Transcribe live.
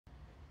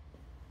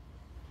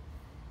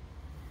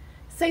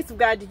Saints of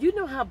God, do you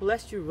know how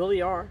blessed you really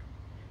are?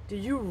 Do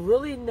you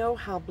really know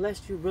how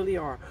blessed you really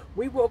are?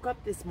 We woke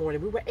up this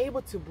morning. We were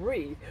able to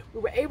breathe.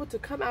 We were able to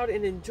come out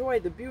and enjoy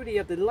the beauty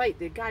of the light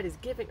that God is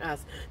giving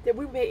us. That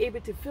we may be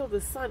able to feel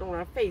the sun on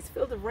our face,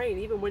 feel the rain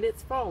even when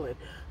it's falling.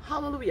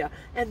 Hallelujah.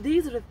 And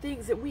these are the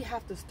things that we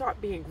have to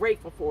start being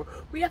grateful for.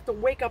 We have to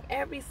wake up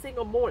every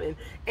single morning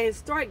and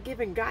start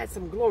giving God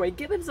some glory.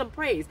 Give him some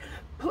praise.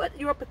 Put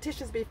your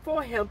petitions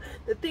before him,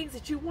 the things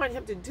that you want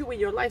him to do in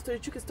your life so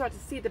that you can start to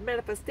see the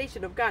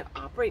manifestation of God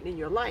operating in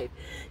your life.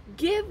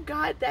 Give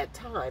God that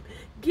time.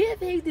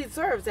 He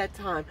deserves that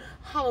time.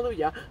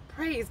 Hallelujah.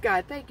 Praise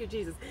God. Thank you,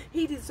 Jesus.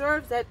 He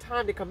deserves that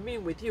time to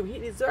commune with you. He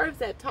deserves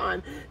that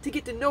time to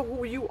get to know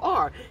who you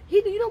are.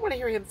 You don't want to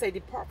hear him say,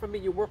 "Depart from me,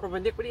 you worker of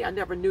iniquity. I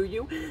never knew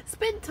you."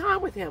 Spend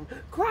time with him.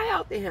 Cry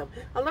out to him.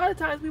 A lot of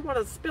times we want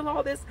to spill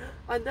all this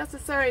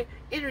unnecessary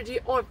energy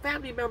on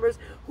family members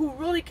who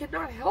really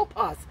cannot help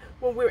us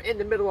when we're in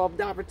the middle of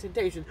dire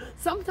temptation.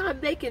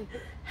 Sometimes they can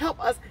help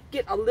us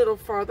get a little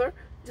further,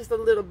 just a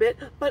little bit,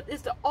 but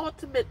it's the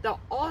ultimate,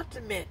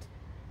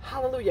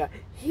 hallelujah,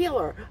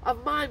 healer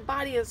of mind,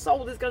 body, and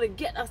soul is going to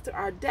get us to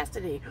our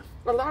destiny.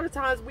 A lot of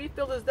times we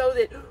feel as though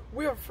that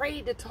we're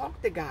afraid to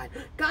talk to God.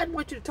 God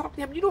wants you to talk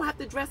to him. You don't have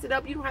to dress it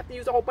up. You don't have to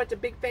use a whole bunch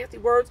of big fancy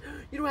words.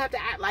 You don't have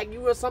to act like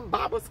you are some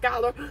Bible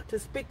scholar to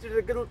speak to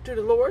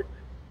the Lord.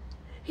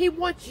 He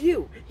wants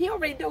you. He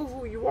already knows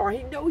who you are.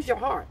 He knows your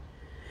heart.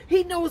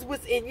 He knows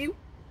what's in you.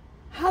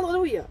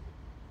 Hallelujah.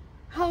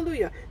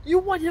 Hallelujah. You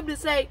want him to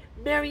say,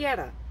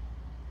 "Marietta."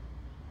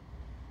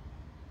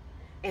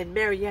 And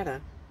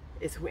Marietta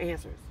is who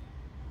answers.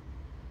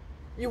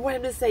 You want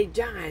him to say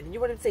John.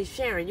 You want him to say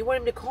Sharon. You want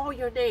him to call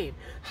your name.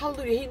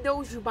 Hallelujah. He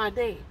knows you by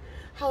name.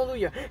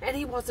 Hallelujah. And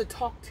he wants to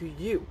talk to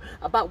you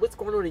about what's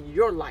going on in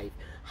your life.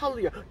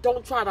 Hallelujah.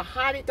 Don't try to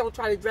hide it. Don't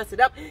try to dress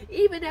it up.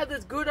 Even if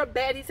it's good or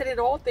bad, he said, "In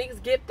all things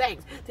give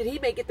thanks," that he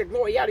may get the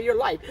glory out of your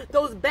life.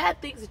 Those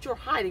bad things that you're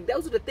hiding,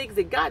 those are the things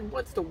that God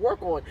wants to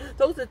work on.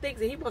 Those are the things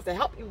that he wants to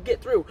help you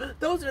get through.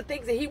 Those are the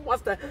things that he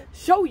wants to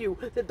show you,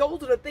 that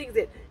those are the things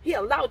that he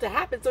allowed to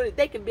happen so that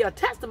they can be a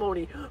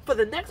testimony for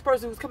the next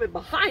person who's coming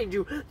behind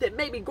you that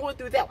may be going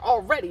through that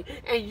already.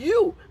 And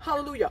you,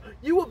 hallelujah,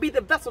 you will be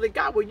the vessel that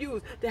God will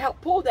use to help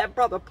pull that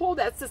brother, pull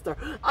that sister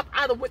up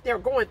out of what they're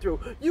going through.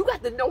 You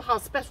got to know how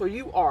special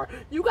you are.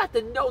 You got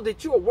to know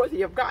that you are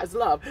worthy of God's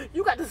love.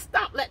 You got to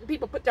stop letting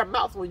people put their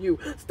mouth on you.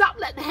 Stop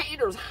letting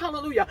haters,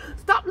 hallelujah,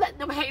 stop letting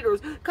them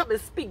haters come and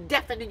speak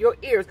death into your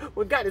ears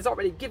when God has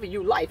already given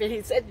you life. And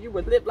he said you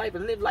would live life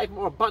and live life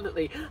more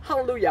abundantly.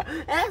 Hallelujah.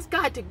 Ask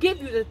God to give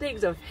you the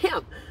things of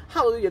him.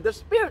 Hallelujah. The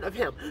spirit of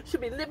him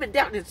should be living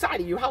down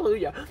inside of you.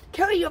 Hallelujah.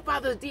 Carry your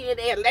father's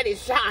DNA and let it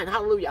shine.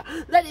 Hallelujah.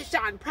 Let it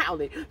shine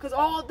proudly. Because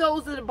all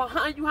those that are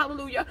behind you,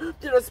 hallelujah,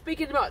 that are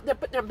speaking about, that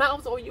put their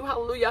mouths on you,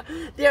 hallelujah,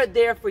 they're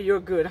there for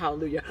your good.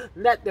 Hallelujah.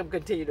 Let them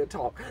continue to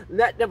talk.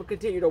 Let them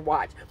continue to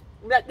watch.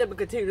 Let them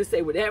continue to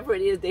say whatever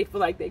it is they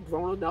feel like they've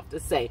grown enough to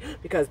say.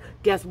 Because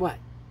guess what?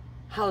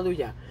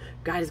 Hallelujah.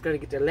 God is going to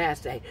get the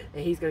last say,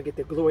 and he's going to get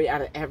the glory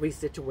out of every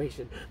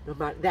situation. No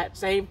matter that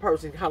same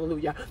person,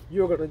 hallelujah,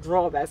 you're going to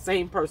draw that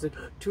same person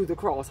to the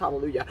cross,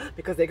 hallelujah,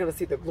 because they're going to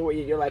see the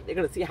glory in your life. They're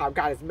going to see how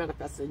God is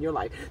manifesting in your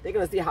life. They're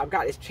going to see how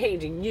God is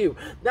changing you,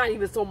 not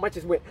even so much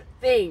as with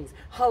things,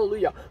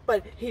 hallelujah,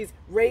 but he's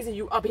raising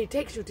you up. He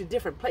takes you to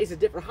different places,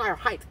 different higher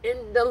heights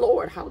in the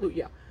Lord,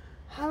 hallelujah,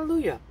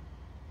 hallelujah.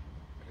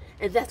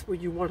 And that's where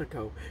you want to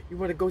go. You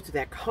want to go to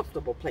that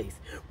comfortable place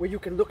where you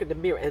can look in the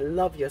mirror and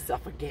love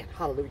yourself again.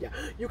 Hallelujah.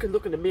 You can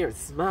look in the mirror and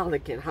smile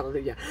again.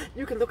 Hallelujah.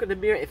 You can look in the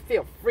mirror and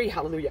feel free.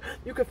 Hallelujah.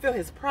 You can feel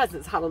his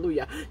presence.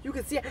 Hallelujah. You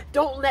can see it.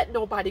 Don't let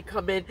nobody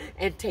come in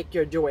and take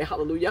your joy.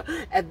 Hallelujah.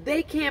 If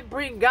they can't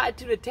bring God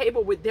to the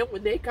table with them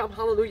when they come,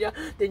 hallelujah,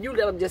 then you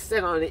let them just sit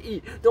down and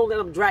eat. Don't let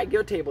them drag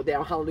your table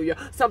down. Hallelujah.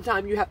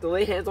 Sometimes you have to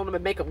lay hands on them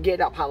and make them get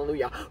up.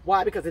 Hallelujah.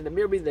 Why? Because in the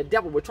mirror means the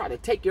devil will try to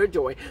take your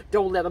joy.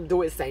 Don't let them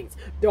do it, saints.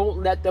 Don't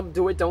let them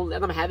do it. Don't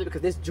let them have it,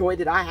 because this joy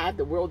that I have,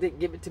 the world didn't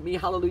give it to me.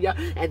 Hallelujah.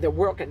 And the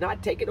world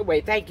cannot take it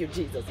away. Thank you,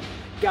 Jesus.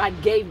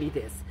 God gave me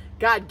this.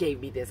 God gave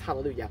me this.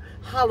 Hallelujah.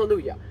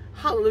 Hallelujah.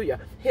 Hallelujah.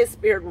 His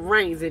spirit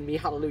reigns in me.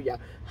 Hallelujah.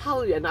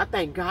 Hallelujah. And I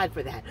thank God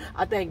for that.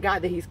 I thank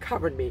God that he's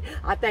covering me.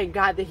 I thank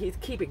God that he's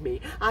keeping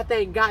me. I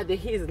thank God that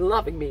he's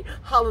loving me.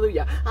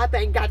 Hallelujah. I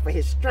thank God for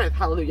his strength.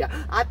 Hallelujah.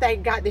 I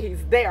thank God that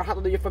he's there.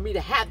 Hallelujah. For me to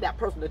have that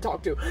person to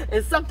talk to.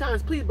 And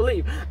sometimes, please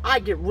believe, I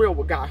get real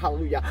with God.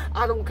 Hallelujah.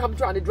 I don't come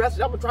trying to dress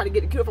it up. I'm trying to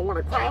get it cute. If I want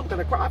to cry, I'm going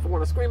to cry. If I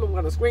want to scream, I'm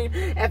going to scream.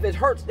 If it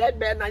hurts that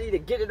bad and I need to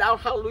get it out,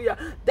 hallelujah,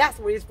 that's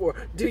what it's for.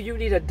 Do you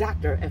need a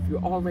doctor if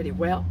you're already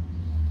well?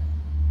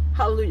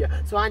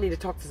 Hallelujah. So I need to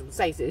talk to some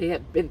saints that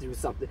have been through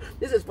something.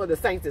 This is for the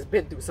saints that's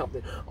been through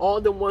something.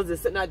 All the ones that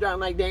sitting out driving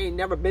like they ain't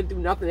never been through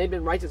nothing. They've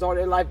been righteous all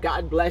their life.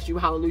 God bless you.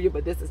 Hallelujah.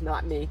 But this is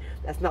not me.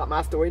 That's not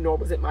my story, nor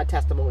was it my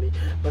testimony.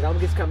 But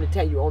I'm just coming to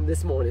tell you on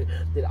this morning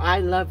that I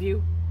love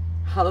you.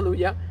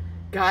 Hallelujah.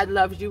 God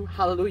loves you.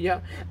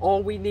 Hallelujah.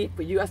 All we need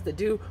for us to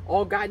do,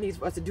 all God needs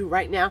for us to do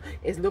right now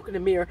is look in the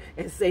mirror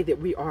and say that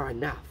we are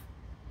enough.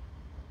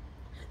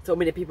 So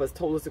many people have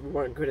told us that we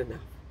weren't good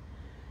enough.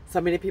 So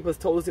many people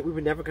told us that we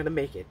were never going to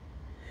make it.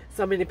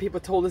 So many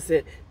people told us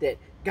that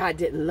God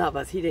didn't love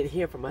us. He didn't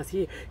hear from us.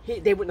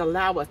 They wouldn't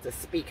allow us to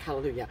speak.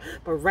 Hallelujah.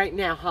 But right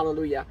now,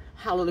 hallelujah,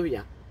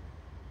 hallelujah,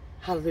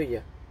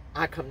 hallelujah,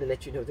 I come to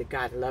let you know that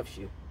God loves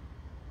you.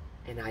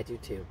 And I do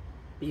too.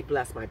 Be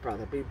blessed, my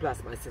brother. Be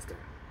blessed, my sister.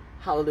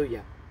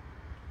 Hallelujah.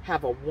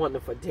 Have a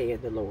wonderful day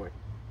in the Lord.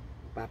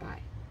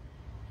 Bye-bye.